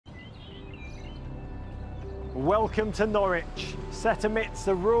Welcome to Norwich, set amidst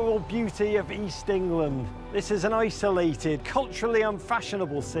the rural beauty of East England. This is an isolated, culturally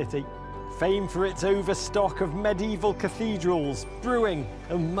unfashionable city, famed for its overstock of medieval cathedrals, brewing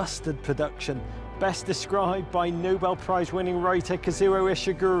and mustard production, best described by Nobel Prize-winning writer Kazuo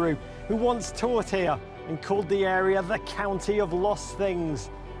Ishiguro, who once taught here and called the area the County of Lost Things,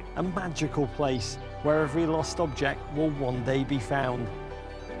 a magical place where every lost object will one day be found.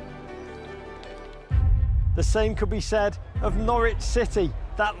 The same could be said of Norwich City,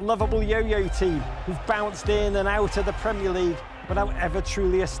 that lovable yo-yo team who've bounced in and out of the Premier League without ever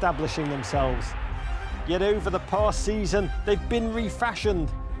truly establishing themselves. Yet over the past season, they've been refashioned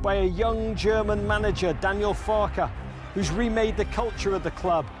by a young German manager, Daniel Farke, who's remade the culture of the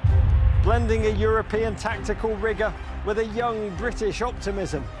club, blending a European tactical rigour with a young British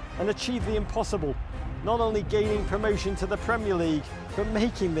optimism, and achieved the impossible, not only gaining promotion to the Premier League, but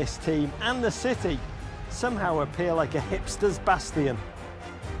making this team and the city somehow appear like a hipster's bastion.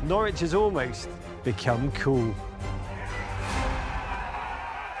 Norwich has almost become cool.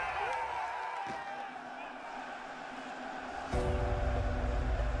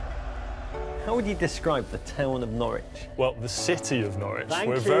 How would you describe the town of Norwich? Well, the city of Norwich.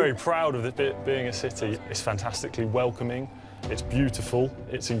 We're very proud of it being a city. It's fantastically welcoming, it's beautiful,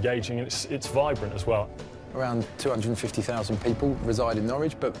 it's engaging, and it's vibrant as well. Around 250,000 people reside in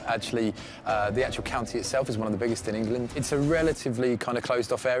Norwich, but actually the actual county itself is one of the biggest in England. It's a relatively kind of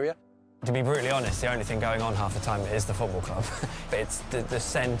closed-off area. To be brutally honest, the only thing going on half the time is the football club. It's the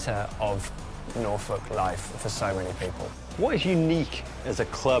centre of Norfolk life for so many people. What is unique as a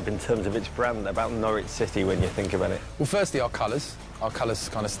club in terms of its brand about Norwich City when you think about it? Well, firstly, our colours. Our colours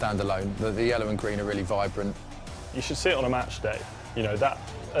kind of stand alone. The yellow and green are really vibrant. You should see it on a match day. You know, that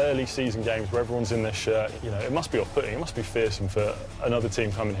early season games where everyone's in their shirt, you know, it must be off-putting, it must be fearsome for another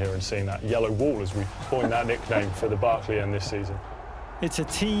team coming here and seeing that yellow wall, as we coined that nickname for the Barclay end this season. It's a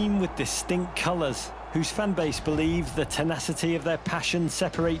team with distinct colours, whose fan base believe the tenacity of their passion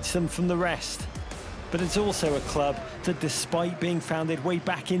separates them from the rest. But it's also a club that, despite being founded way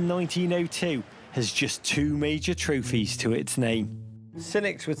back in 1902, has just 2 major trophies to its name.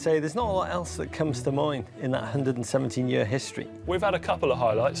 Cynics would say there's not a lot else that comes to mind in that 117-year history. We've had a couple of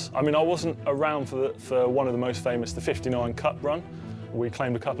highlights. I mean, I wasn't around for one of the most famous, the 59 Cup run. We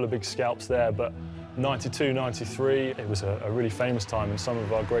claimed a couple of big scalps there, but 92, 93, it was a really famous time, and some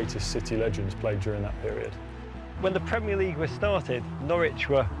of our greatest city legends played during that period. When the Premier League was started, Norwich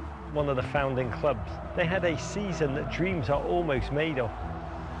were one of the founding clubs. They had a season that dreams are almost made of.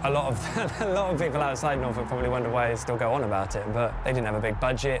 A lot of people outside Norfolk probably wonder why they still go on about it, but they didn't have a big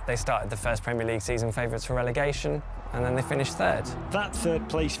budget. They started the first Premier League season favourites for relegation, and then they finished 3rd. That 3rd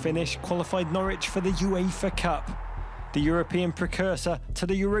place finish qualified Norwich for the UEFA Cup, the European precursor to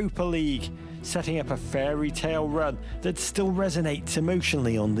the Europa League, setting up a fairy tale run that still resonates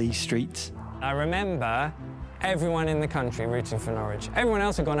emotionally on these streets. I remember everyone in the country rooting for Norwich. Everyone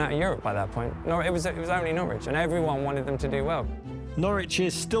else had gone out of Europe by that point. It was only Norwich, and everyone wanted them to do well.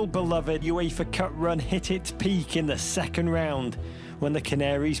 Norwich's still beloved UEFA Cup run hit its peak in the 2nd round when the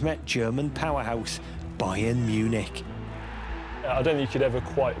Canaries met German powerhouse Bayern Munich. I don't think you could ever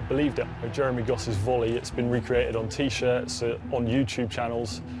quite believe it. Jeremy Goss's volley, it's been recreated on T-shirts, on YouTube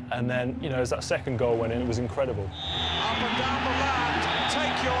channels, and then, you know, as that 2nd goal went in, it was incredible. Up and down the land,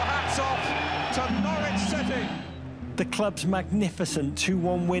 take your hats off to Norwich City. The club's magnificent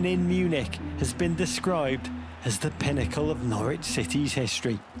 2-1 win in Munich has been described as the pinnacle of Norwich City's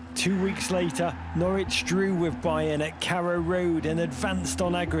history. 2 weeks later, Norwich drew with Bayern at Carrow Road and advanced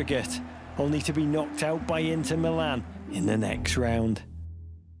on aggregate, only to be knocked out by Inter Milan in the next round.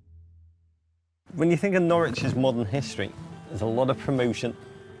 When you think of Norwich's modern history, there's a lot of promotion,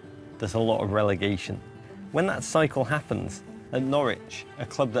 there's a lot of relegation. When that cycle happens at Norwich, a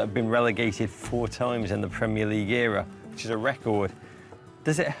club that have been relegated 4 times in the Premier League era, which is a record,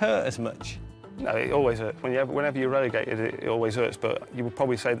 does it hurt as much? No, it always hurts. Whenever you're relegated, it always hurts, but you would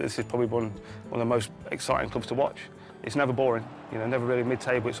probably say that this is probably one of the most exciting clubs to watch. It's never boring, you know, never really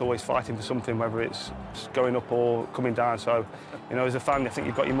mid-table. It's always fighting for something, whether it's going up or coming down. So, you know, as a fan, I think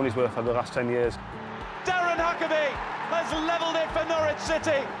you've got your money's worth over the last 10 years. Darren Huckabee has levelled it for Norwich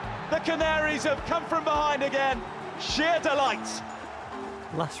City. The Canaries have come from behind again. Sheer delight.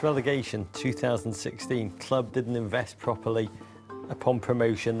 Last relegation, 2016, club didn't invest properly upon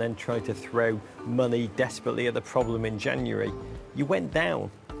promotion, then tried to throw money desperately at the problem in January. You went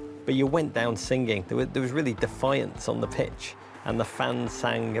down, but you went down singing. There was really defiance on the pitch, and the fans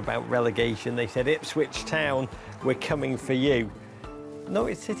sang about relegation. They said, Ipswich Town, we're coming for you.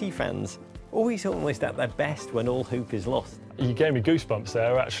 Norwich City fans always almost at their best when all hope is lost. You gave me goosebumps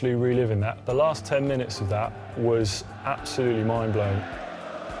there, actually reliving that. The last 10 minutes of that was absolutely mind-blowing.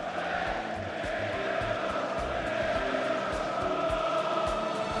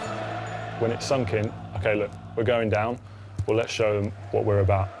 When it sunk in, OK, look, we're going down, well, let's show them what we're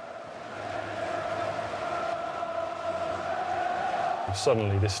about.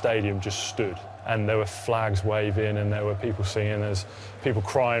 Suddenly, this stadium just stood, and there were flags waving, and there were people singing, there's people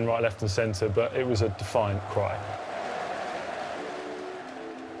crying right, left and centre, but it was a defiant cry.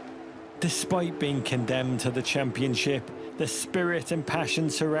 Despite being condemned to the Championship, the spirit and passion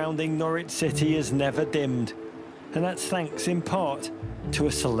surrounding Norwich City has never dimmed. And that's thanks in part to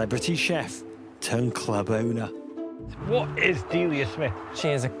a celebrity chef turned club owner. What is Delia Smith? She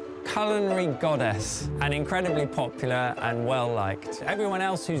is a culinary goddess and incredibly popular and well-liked. Everyone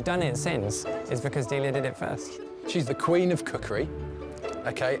else who's done it since is because Delia did it first. She's the queen of cookery,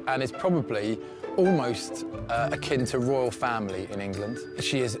 OK, and is probably almost akin to royal family in England.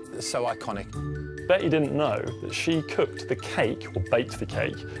 She is so iconic. Bet you didn't know that she cooked the cake, or baked the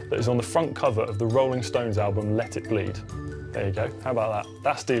cake, that is on the front cover of the Rolling Stones album Let It Bleed. There you go. How about that?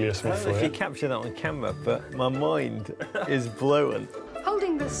 That's Delia Smith for you. I don't know if you captured that on camera, but my mind is blown.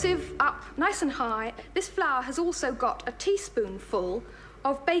 Holding the sieve up nice and high, this flour has also got a teaspoonful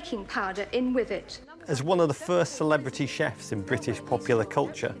of baking powder in with it. As one of the first celebrity chefs in British popular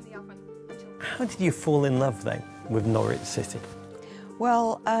culture, how did you fall in love then with Norwich City?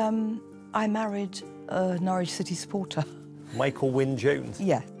 Well, I married a Norwich City supporter. Michael Wynne-Jones?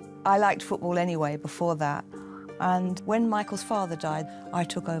 Yeah. I liked football anyway before that. And when Michael's father died, I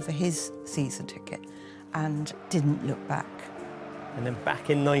took over his season ticket and didn't look back. And then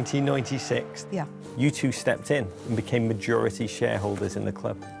back in 1996, yeah, you two stepped in and became majority shareholders in the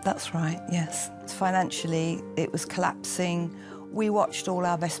club. That's right, yes. Financially, it was collapsing. We watched all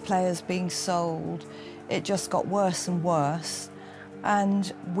our best players being sold. It just got worse and worse.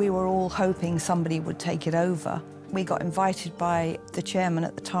 And we were all hoping somebody would take it over. We got invited by the chairman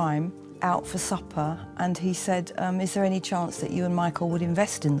at the time out for supper, and he said, is there any chance that you and Michael would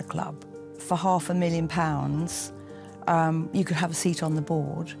invest in the club? For £500,000, you could have a seat on the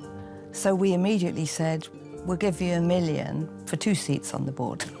board. So we immediately said, we'll give you £1 million for 2 seats on the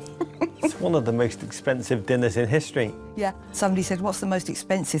board. It's one of the most expensive dinners in history. Yeah. Somebody said, what's the most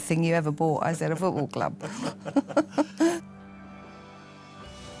expensive thing you ever bought? I said, a football club.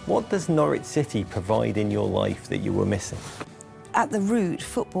 What does Norwich City provide in your life that you were missing? At the root,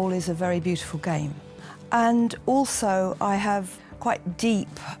 football is a very beautiful game. And also, I have quite deep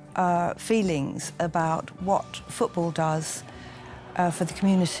feelings about what football does for the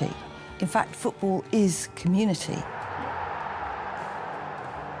community. In fact, football is community.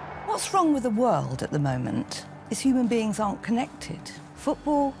 What's wrong with the world at the moment is human beings aren't connected.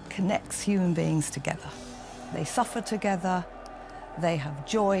 Football connects human beings together. They suffer together, they have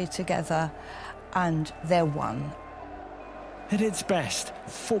joy together, and they're one. At its best,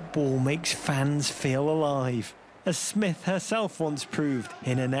 football makes fans feel alive, as Smith herself once proved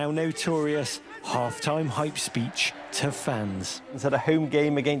in a now notorious half-time hype speech to fans. At a home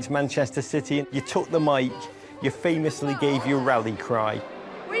game against Manchester City, you took the mic, you famously gave your rally cry.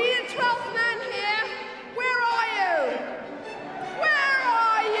 We need a 12th man here. Where are you? Where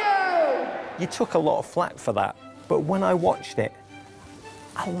are you? You took a lot of flack for that, but when I watched it,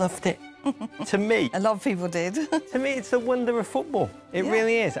 I loved it. To me, a lot of people did. To me, it's the wonder of football. It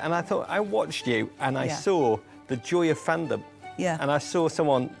really is. And I thought, I watched you and I saw the joy of fandom. Yeah. And I saw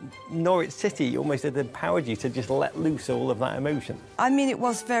someone, Norwich City, almost had empowered you to just let loose all of that emotion. I mean, it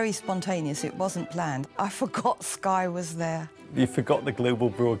was very spontaneous. It wasn't planned. I forgot Sky was there. You forgot the global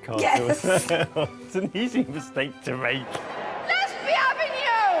broadcast. Yes. It's an easy mistake to make. Let's be having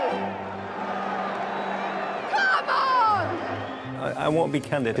you! Come on! I want to be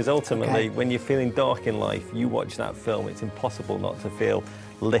candid, because ultimately, when you're feeling dark in life, you watch that film, it's impossible not to feel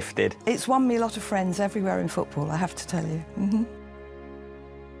lifted. It's won me a lot of friends everywhere in football, I have to tell you. Mm-hmm.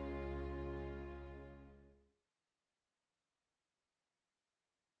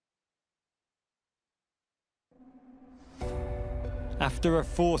 After a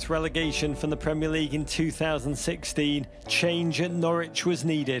 4th relegation from the Premier League in 2016, change at Norwich was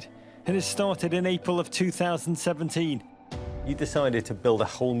needed, and it started in April of 2017. You decided to build a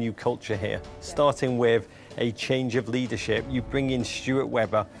whole new culture here, starting with a change of leadership. You bring in Stuart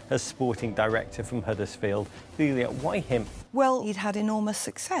Webber as sporting director from Huddersfield. Delia, why him? Well, he'd had enormous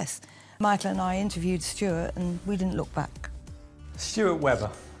success. Michael and I interviewed Stuart and we didn't look back. Stuart Webber,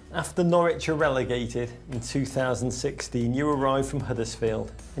 after Norwich are relegated in 2016, you arrived from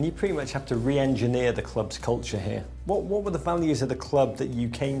Huddersfield and you pretty much have to re-engineer the club's culture here. What were the values of the club that you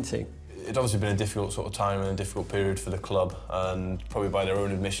came to? It's obviously been a difficult sort of time and a difficult period for the club, and probably by their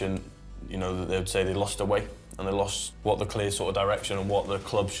own admission, you know, they would say they lost their way and they lost what the clear sort of direction and what the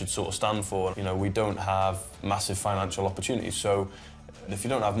club should sort of stand for. You know, we don't have massive financial opportunities, so if you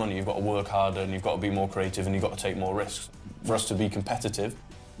don't have money, you've got to work harder and you've got to be more creative and you've got to take more risks. For us to be competitive,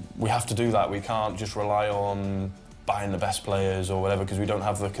 we have to do that. We can't just rely on buying the best players or whatever, because we don't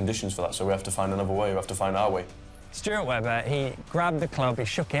have the conditions for that, so we have to find another way, we have to find our way. Stuart Webber, he grabbed the club, he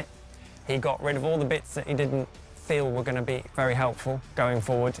shook it, he got rid of all the bits that he didn't feel were going to be very helpful going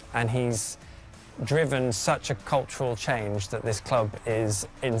forward, and he's driven such a cultural change that this club is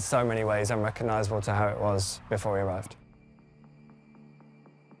in so many ways unrecognisable to how it was before he arrived.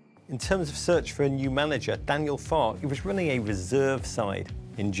 In terms of search for a new manager, Daniel Farke, he was running a reserve side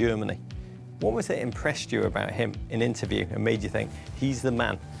in Germany. What was it impressed you about him in interview and made you think he's the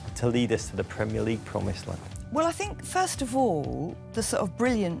man to lead us to the Premier League promised land? Well, I think, first of all, the sort of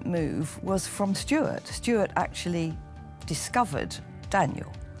brilliant move was from Stuart. Stuart actually discovered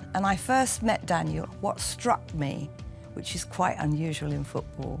Daniel. And I first met Daniel. What struck me, which is quite unusual in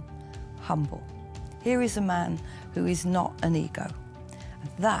football, humble. Here is a man who is not an ego.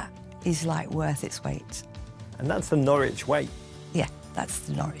 That is like worth its weight. And that's the Norwich way. Yeah, that's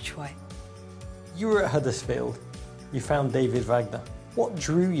the Norwich way. You were at Huddersfield. You found David Wagner. What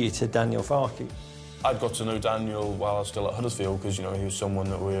drew you to Daniel Farke? I'd got to know Daniel while I was still at Huddersfield, because, you know, he was someone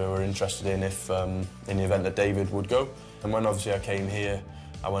that we were interested in if in the event that David would go. And when obviously I came here,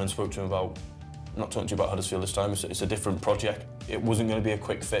 I went and spoke to him about, not talking to you about Huddersfield this time, it's a different project. It wasn't going to be a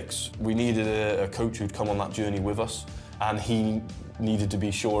quick fix. We needed a coach who'd come on that journey with us, and he needed to be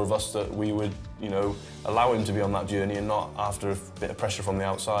sure of us that we would, you know, allow him to be on that journey and not, after a bit of pressure from the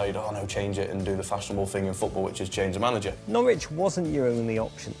outside, oh no, change it and do the fashionable thing in football, which is change the manager. Norwich wasn't your only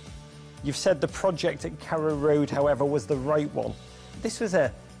option. You've said the project at Carrow Road, however, was the right one. This was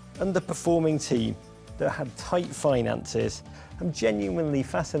an underperforming team that had tight finances. I'm genuinely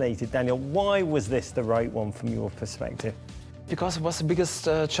fascinated, Daniel. Why was this the right one from your perspective? Because it was the biggest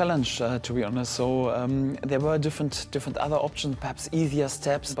challenge, to be honest. So there were different other options, perhaps easier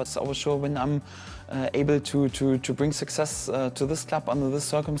steps. But I was sure when I'm able to bring success to this club under these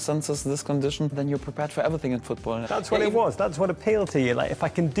circumstances, this condition, then you're prepared for everything in football. That's what it was. That's what appealed to you. Like, if I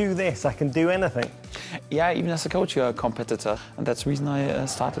can do this, I can do anything. Yeah, even as a coach, you're a competitor, and that's the reason I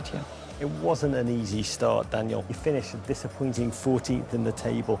started here. It wasn't an easy start, Daniel. You finished a disappointing 14th in the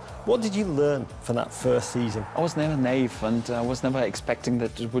table. What did you learn from that first season? I was never naive, and I was never expecting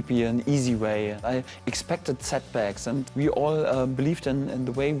that it would be an easy way. I expected setbacks, and we all believed in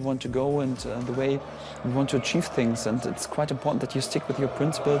the way we want to go and the way we want to achieve things, and it's quite important that you stick with your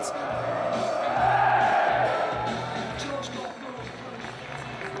principles.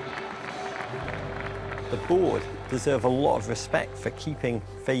 The board deserve a lot of respect for keeping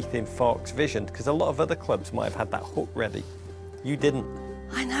faith in Farke's vision, because a lot of other clubs might have had that hook ready. You didn't.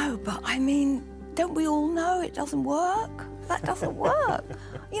 I know, but I mean, don't we all know it doesn't work? That doesn't work.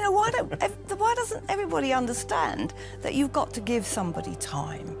 You know, why doesn't everybody understand that you've got to give somebody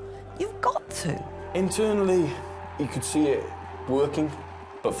time? You've got to. Internally, you could see it working,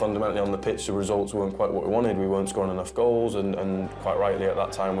 but fundamentally on the pitch, the results weren't quite what we wanted. We weren't scoring enough goals, and quite rightly at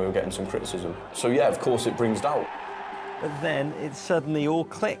that time, we were getting some criticism. So yeah, of course it brings doubt. But then it suddenly all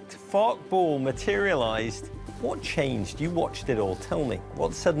clicked. Farke ball materialised. What changed? You watched it all. Tell me,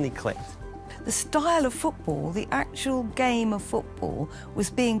 what suddenly clicked? The style of football, the actual game of football,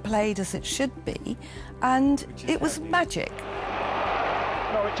 was being played as it should be, and it was magic.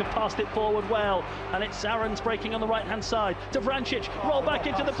 Norwich have passed it forward well, and it's Aarons breaking on the right-hand side to Vrancic, roll back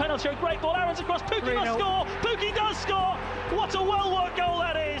into the penalty area, great ball, Aarons across, Pukki must score, Pukki does score, what a well-worked goal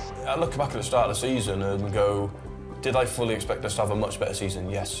that is! I look back at the start of the season and go, did I fully expect us to have a much better season?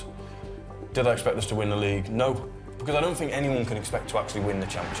 Yes. Did I expect us to win the league? No, because I don't think anyone can expect to actually win the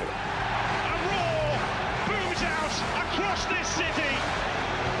championship. A roar booms out across this city.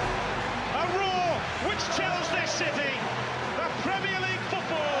 A roar which tells this city that Premier League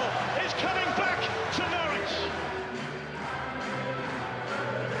football is coming back to Norwich.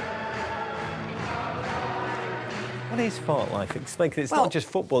 What is Farke life? Explain, because it's not just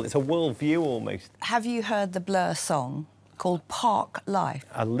football, it's a worldview almost. Have you heard the Blur song called Park Life?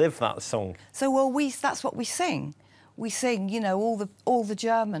 I live that song. So, well, that's what we sing. We sing, you know, all the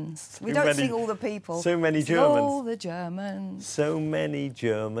Germans. We don't sing all the people. So many Germans. All the Germans. So many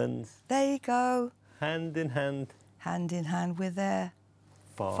Germans. They go hand in hand. Hand in hand with their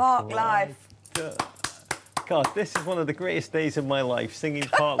Farke life. God, this is one of the greatest days of my life, singing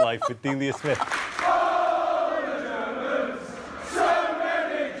Park Life with Delia Smith.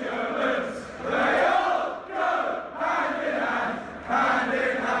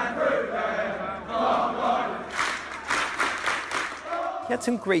 had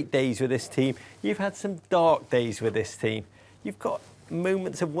some great days with this team. You've had some dark days with this team. You've got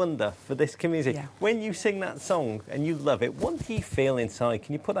moments of wonder for this community. Yeah. When you sing that song and you love it, what do you feel inside?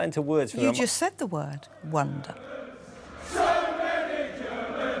 Can you put that into words for me? You just said the word, wonder.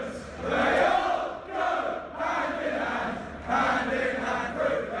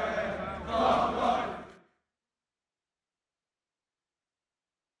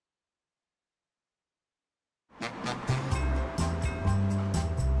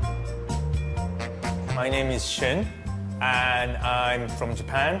 My name is Shin, and I'm from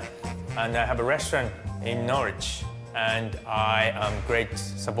Japan, and I have a restaurant in Norwich, and I am a great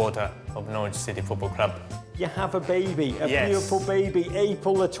supporter of Norwich City Football Club. You have a baby, a Yes. beautiful baby,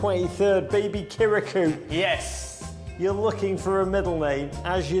 April the 23rd, baby Kirikou. Yes. You're looking for a middle name,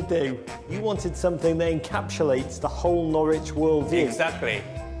 as you do. You wanted something that encapsulates the whole Norwich worldview. Exactly.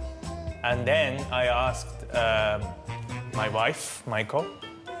 And then I asked my wife, Michael,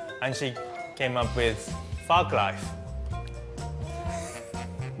 and she came up with Fog Life.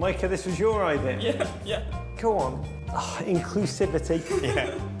 Micah, this was your idea? Yeah, yeah. Go on. Oh, inclusivity.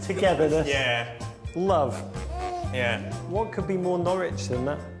 Yeah. Togetherness. Yeah. Love. Yeah. What could be more Norwich than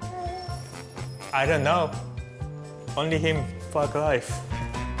that? I don't know. Only him, Fog Life.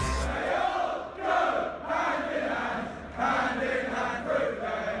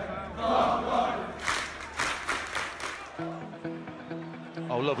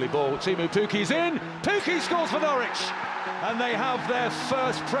 Oh, lovely ball. Teemu Pukki's in. Pukki scores for Norwich. And they have their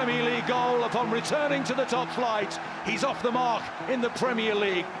first Premier League goal upon returning to the top flight. He's off the mark in the Premier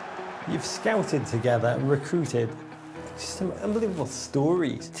League. You've scouted together and recruited. Just some unbelievable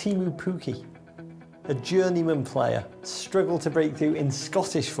stories. Teemu Pukki, a journeyman player, struggled to break through in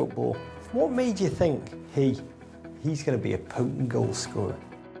Scottish football. What made you think he's going to be a potent goal scorer?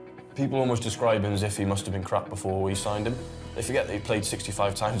 People almost describe him as if he must have been crap before we signed him. They forget that he played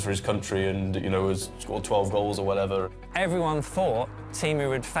 65 times for his country and, you know, has scored 12 goals or whatever. Everyone thought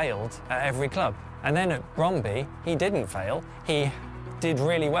Teemu had failed at every club. And then at Bromby, he didn't fail. He did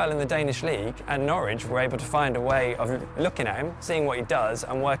really well in the Danish league, and Norwich were able to find a way of looking at him, seeing what he does,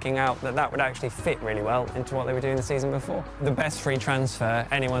 and working out that that would actually fit really well into what they were doing the season before. The best free transfer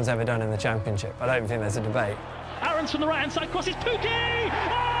anyone's ever done in the Championship. I don't think there's a debate. Aarons from the right-hand side, crosses Pukki!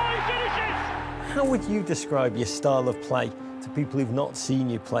 Oh, he finishes! How would you describe your style of play to people who've not seen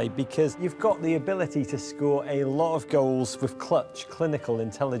you play? Because you've got the ability to score a lot of goals with clutch, clinical,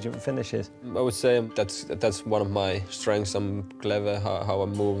 intelligent finishes. I would say that's one of my strengths. I'm clever how I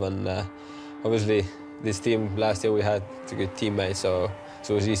move, and obviously this team last year we had a good teammate, so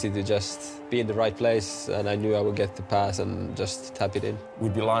it was easy to just be in the right place, and I knew I would get the pass and just tap it in.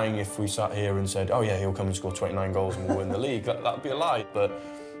 We'd be lying if we sat here and said, oh yeah, he'll come and score 29 goals and we'll win the league. That'd be a lie. But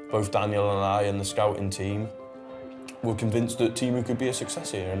both Daniel and I and the scouting team were convinced that Teemu could be a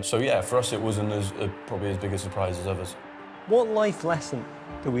success here. And so yeah, for us it wasn't probably as big a surprise as others. What life lesson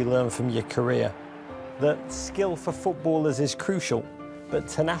do we learn from your career? That skill for footballers is crucial, but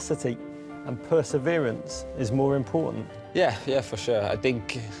tenacity and perseverance is more important. Yeah, for sure. I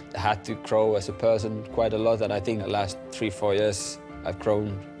think I had to grow as a person quite a lot, and I think the last 3-4 years I've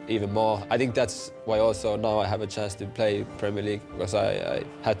grown even more. I think that's why also now I have a chance to play Premier League, because I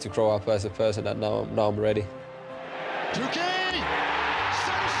had to grow up as a person, and now I'm ready. Pukki!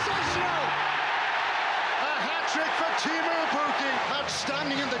 Sensational! A hat-trick for Teemu Pukki,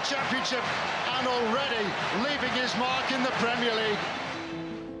 outstanding in the Championship and already leaving his mark in the Premier League.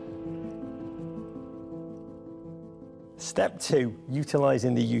 Step 2,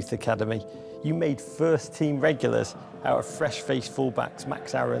 utilising the youth academy. You made first-team regulars out of fresh-faced fullbacks,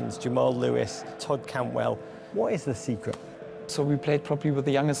 Max Aarons, Jamal Lewis, Todd Cantwell. What is the secret? So we played probably with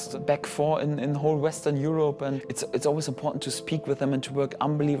the youngest back four in whole Western Europe, and it's always important to speak with them and to work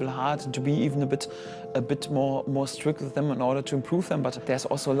unbelievably hard and to be even a bit more strict with them in order to improve them. But there's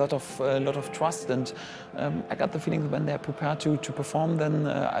also a lot of trust, and I got the feeling that when they're prepared to perform, then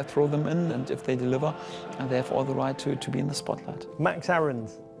I throw them in, and if they deliver, they have all the right to be in the spotlight. Max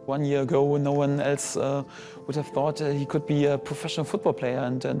Aarons. 1 year ago, no one else would have thought he could be a professional football player,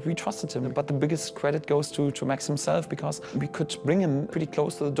 and we trusted him. But the biggest credit goes to Max himself, because we could bring him pretty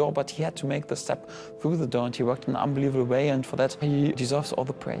close to the door, but he had to make the step through the door, and he worked in an unbelievable way, and for that he deserves all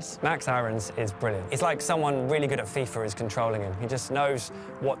the praise. Max Aarons is brilliant. It's like someone really good at FIFA is controlling him. He just knows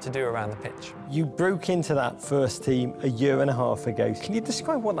what to do around the pitch. You broke into that first team a year and a half ago. Can you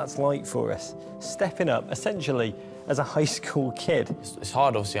describe what that's like for us? Stepping up, essentially, as a high school kid. It's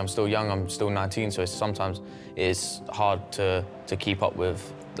hard, obviously. I'm still young, I'm still 19, so sometimes it's hard to keep up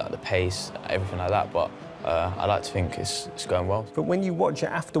with like the pace, everything like that, but I like to think it's going well. But when you watch it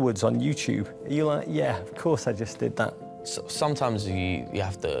afterwards on YouTube, are you like, yeah, of course I just did that? sometimes you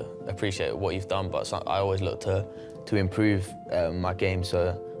have to appreciate what you've done, but I always look to improve my game.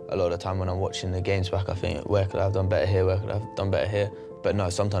 So a lot of the time when I'm watching the games back, I think, where could I have done better here? Where could I have done better here? But no,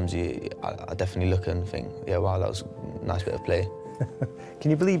 sometimes I definitely look and think, yeah, wow, that was a nice bit of play.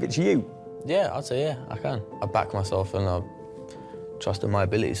 Can you believe it's you? Yeah, I'd say, yeah, I can. I back myself and I trust in my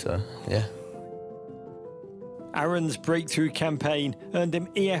ability, so yeah. Aaron's breakthrough campaign earned him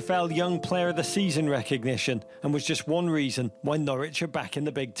EFL Young Player of the Season recognition and was just one reason why Norwich are back in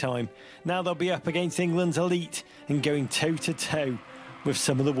the big time. Now they'll be up against England's elite and going toe-to-toe with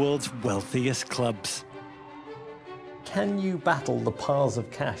some of the world's wealthiest clubs. Can you battle the piles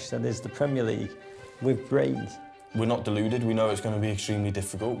of cash that is the Premier League with brains? We're not deluded. We know it's going to be extremely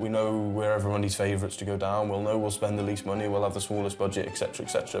difficult. We know we're everybody's favourites to go down. We'll know we'll spend the least money, we'll have the smallest budget, etc.,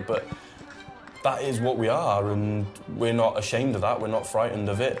 etc. But that is what we are, and we're not ashamed of that. We're not frightened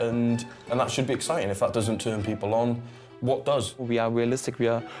of it, and that should be exciting. If that doesn't turn people on, what does? We are realistic. We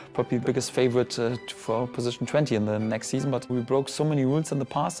are probably the biggest favourite for position 20 in the next season, but we broke so many rules in the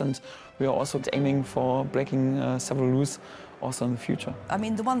past, and we are also aiming for breaking several rules also in the future. I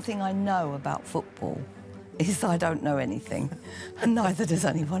mean, the one thing I know about football is I don't know anything, and neither does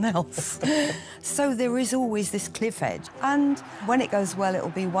anyone else. So there is always this cliff edge, and when it goes well, it'll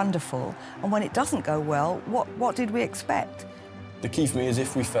be wonderful, and when it doesn't go well, what did we expect? The key for me is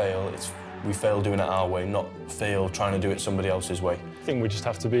if we fail, we fail doing it our way, not fail trying to do it somebody else's way. I think we just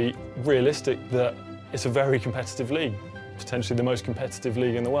have to be realistic that it's a very competitive league, potentially the most competitive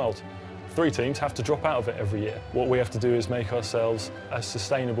league in the world. 3 teams have to drop out of it every year. What we have to do is make ourselves a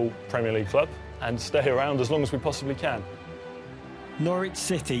sustainable Premier League club and stay around as long as we possibly can. Norwich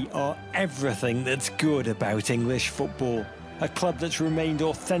City are everything that's good about English football. A club that's remained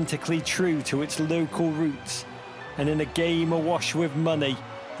authentically true to its local roots, and in a game awash with money,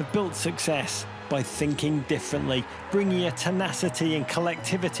 have built success by thinking differently, bringing a tenacity and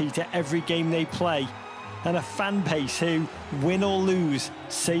collectivity to every game they play, and a fan base who, win or lose,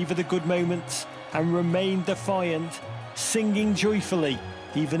 savour the good moments and remain defiant, singing joyfully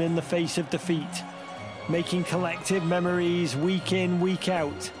even in the face of defeat, making collective memories week in, week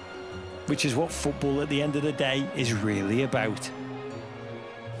out, which is what football at the end of the day is really about.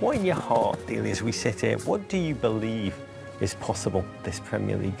 What in your heart, Delia, as we sit here, what do you believe is possible this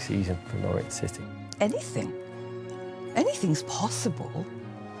Premier League season for Norwich City? Anything. Anything's possible.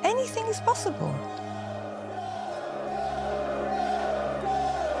 Anything is possible.